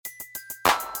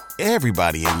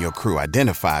Everybody in your crew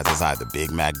identifies as either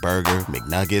Big Mac Burger,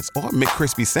 McNuggets, or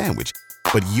McCrispy Sandwich.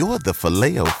 But you're the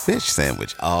Filet-O-Fish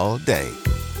Sandwich all day.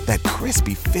 That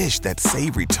crispy fish, that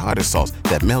savory tartar sauce,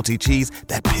 that melty cheese,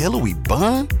 that pillowy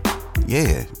bun.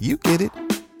 Yeah, you get it.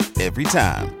 Every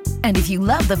time. And if you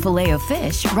love the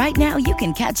Filet-O-Fish, right now you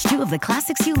can catch two of the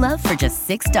classics you love for just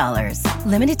 $6.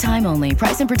 Limited time only.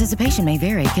 Price and participation may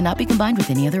vary. Cannot be combined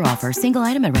with any other offer. Single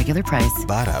item at regular price.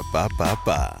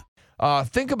 Ba-da-ba-ba-ba.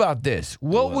 Think about this.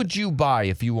 What would you buy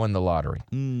if you won the lottery?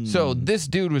 So this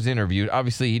dude was interviewed.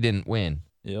 Obviously, he didn't win.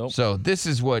 Yep. So this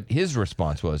is what his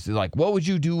response was. Like, what would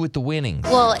you do with the winnings?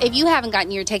 Well, if you haven't gotten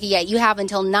your ticket yet, you have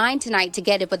until 9 tonight to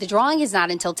get it, but the drawing is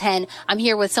not until 10. I'm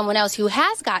here with someone else who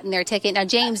has gotten their ticket. Now,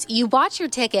 James, you bought your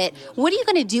ticket. What are you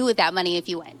going to do with that money if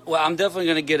you win? Well, I'm definitely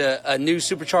going to get a new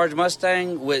supercharged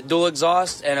Mustang with dual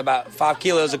exhaust and about 5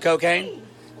 kilos of cocaine,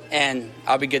 and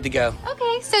I'll be good to go.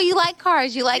 Okay, so you like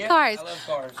cars. You like cars. I love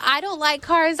cars. I don't like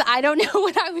cars. I don't know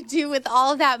what I would do with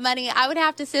all of that money. I would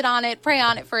have to sit on it, pray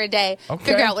on it for a day,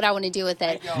 figure out what I want to do with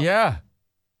it. Yeah.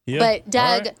 But,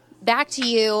 Doug, back to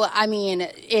you. I mean,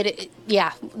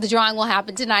 the drawing will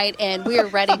happen tonight, and we are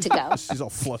ready to go. She's all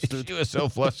flustered. She was so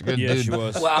flustered. Yeah, dude. she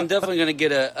was. Well, I'm definitely going to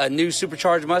get a new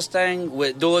supercharged Mustang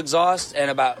with dual exhaust and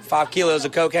about 5 kilos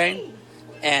of cocaine,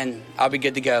 and I'll be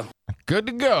good to go. Good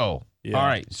to go. Yeah. All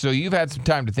right, so you've had some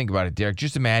time to think about it, Derek.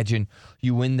 Just imagine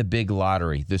you win the big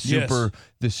lottery, you're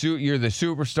the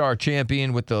superstar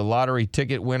champion with the lottery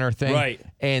ticket winner thing, right?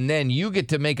 And then you get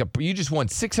to you just won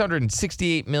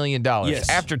 $668 million. Yes.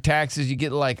 After taxes, you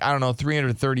get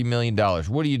 $330 million.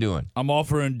 What are you doing? I'm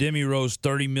offering Demi Rose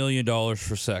 $30 million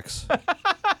for sex.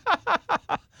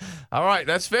 All right,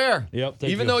 that's fair. Yep.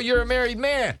 Even though you're a married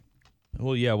man.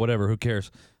 Well, yeah, whatever. Who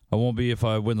cares? I won't be if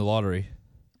I win the lottery.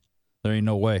 There ain't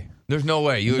no way. There's no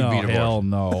way you would be divorced. Hell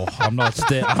no. I'm not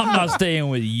staying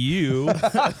with you.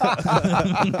 That's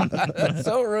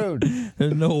so rude.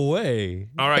 There's no way.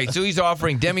 All right, so he's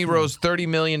offering Demi Rose $30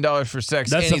 million for sex,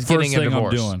 That's and the he's first getting a thing I'm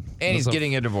divorce. doing. And he's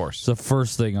getting a divorce. It's the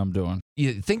first thing I'm doing.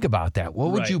 You think about that.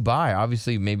 What would Right. you buy?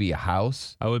 Obviously, maybe a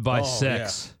house. I would buy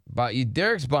sex. But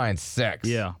Derek's buying sex.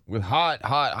 Yeah. With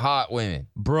hot women.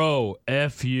 Bro,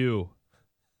 F you.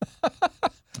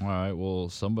 All right, well,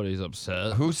 somebody's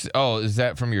upset. Is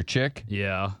that from your chick?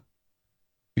 Yeah.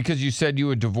 Because you said you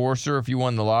would divorce her if you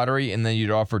won the lottery, and then you'd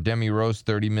offer Demi Rose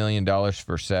 $30 million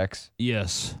for sex?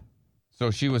 Yes. So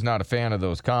she was not a fan of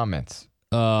those comments.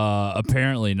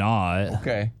 Apparently not.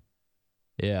 Okay.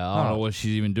 Yeah, I don't know what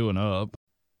she's even doing up.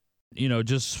 You know,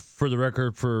 just for the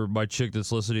record, for my chick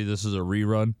that's listening, this is a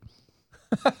rerun.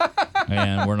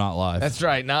 And we're not live. That's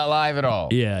right, not live at all.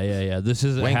 Yeah. This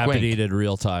isn't happening in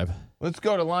real time. Let's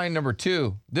go to line number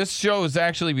 2. This show is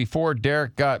actually before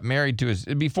Derek got married to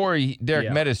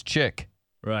Derek met his chick.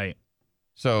 Right.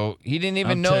 So he didn't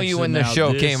even know you when the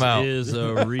show came out. This is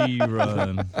a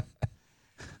rerun.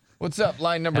 What's up,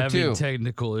 line number 2? Having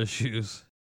technical issues.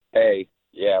 Hey,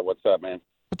 yeah, what's up, man?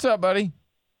 What's up, buddy?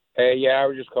 Hey, yeah, I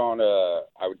was just calling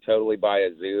I would totally buy a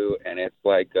zoo, and it's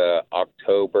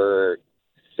October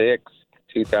 6th,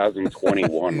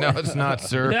 2021. No, it's not,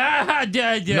 sir. No,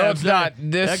 it's not.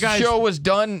 This show was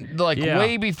done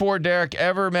way before Derek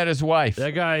ever met his wife.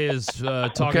 That guy is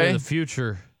talking to the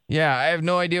future. Yeah, I have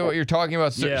no idea what you're talking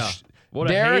about, sir. Yeah. What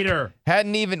Derek a hater.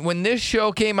 hadn't even, when this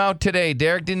show came out today,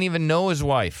 Derek didn't even know his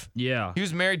wife. Yeah. He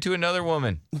was married to another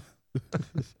woman.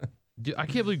 Dude, I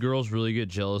can't believe girls really get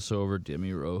jealous over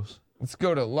Demi Rose. Let's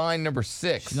go to line number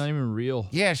 6. She's not even real.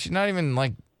 Yeah, she's not even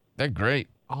that great.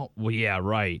 Oh, well, yeah,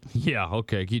 right. Yeah,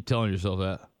 okay. Keep telling yourself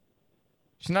that.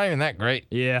 She's not even that great.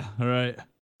 Yeah, right.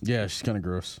 Yeah, she's kind of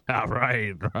gross. Ah,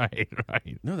 right.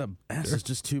 No, that ass is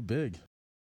just too big.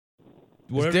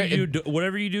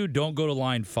 Whatever you do, don't go to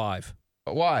line 5.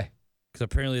 Why? Because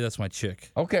apparently that's my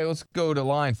chick. Okay, let's go to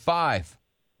line 5.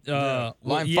 Line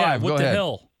 5, what go the ahead.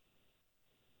 hell?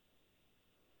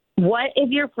 What is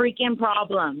your freaking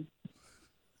problem?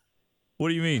 What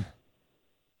do you mean?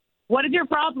 What is your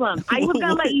problem? I was going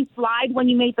to let you slide when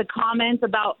you made the comments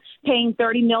about paying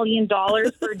 $30 million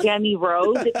for Demi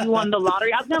Rose if you won the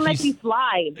lottery. I was going to let you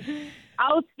slide.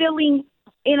 I was feeling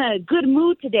in a good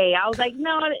mood today. I was like,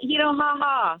 no,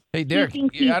 ha. Hey, Derek,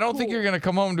 I don't think you're going to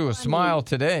come home to a smile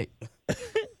today.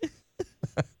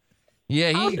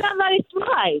 Yeah, I was going to let it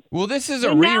slide. Well, this is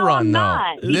a And now rerun, I'm though.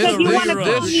 not,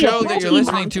 This show that you're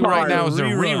listening to right now is a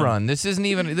Rerun. rerun. This isn't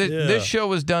even. This show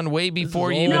was done way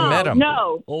before you even No, met him.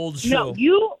 no. Old show.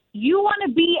 No, you want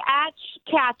to be at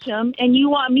Ketchum and you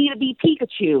want me to be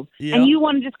Pikachu. Yeah. And you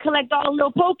want to just collect all the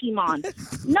little Pokemon.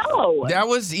 No.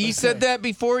 He said that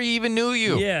before he even knew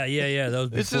you. Yeah. That was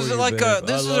This before is you, like babe.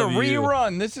 this I is a love you.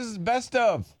 rerun. This is best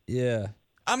of. Yeah.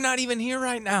 I'm not even here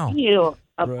right now. You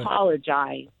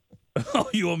apologize. Oh,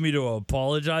 you want me to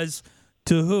apologize?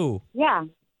 To who? Yeah.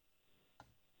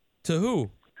 To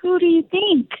who? Who do you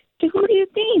think? To who do you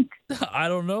think? I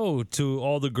don't know. To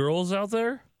all the girls out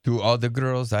there? To all the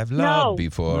girls I've loved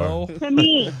before. No. To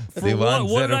me. The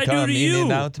ones what that did I have do come to in you?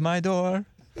 and out my door.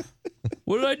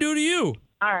 What did I do to you?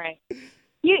 All right.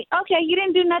 You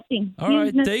didn't do nothing. All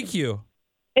right, thank you.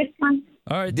 It's fine.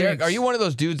 All right, Derek, thanks. are you one of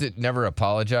those dudes that never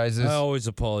apologizes? I always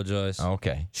apologize.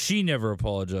 Okay. She never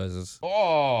apologizes.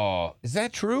 Oh, is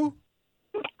that true?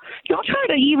 Don't try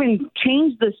to even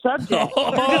change the subject.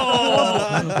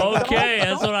 Oh, okay,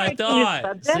 that's what I Don't try to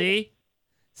thought. change the subject.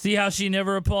 See how she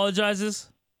never apologizes?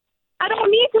 I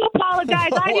don't need to apologize.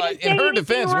 I Well, didn't say in her anything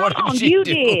defense, wrong. what did she You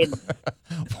do? did.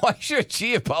 Why should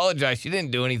she apologize? She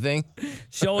didn't do anything.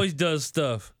 She always does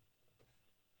stuff.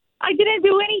 I didn't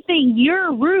do anything.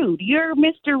 You're rude. You're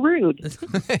Mr. Rude.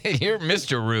 You're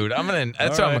Mr. Rude. That's All what I'm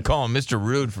right. gonna call him, Mr.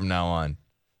 Rude from now on.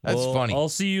 That's Well, funny. I'll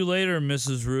see you later,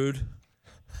 Mrs. Rude.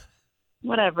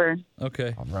 Whatever.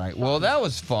 Okay. All right. Well, that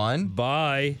was fun.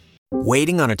 Bye.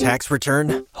 Waiting on a tax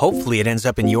return? Hopefully it ends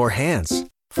up in your hands.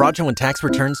 Fraudulent tax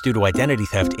returns due to identity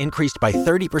theft increased by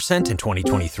 30% in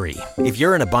 2023. If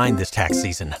you're in a bind this tax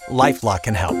season, LifeLock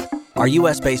can help. Our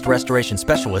U.S.-based restoration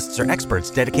specialists are experts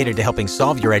dedicated to helping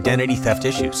solve your identity theft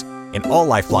issues. And all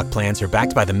LifeLock plans are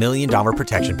backed by the $1 Million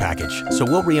Protection Package. So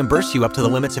we'll reimburse you up to the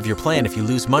limits of your plan if you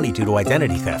lose money due to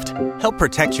identity theft. Help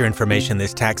protect your information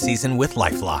this tax season with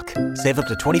LifeLock. Save up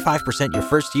to 25% your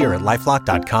first year at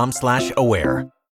LifeLock.com/aware.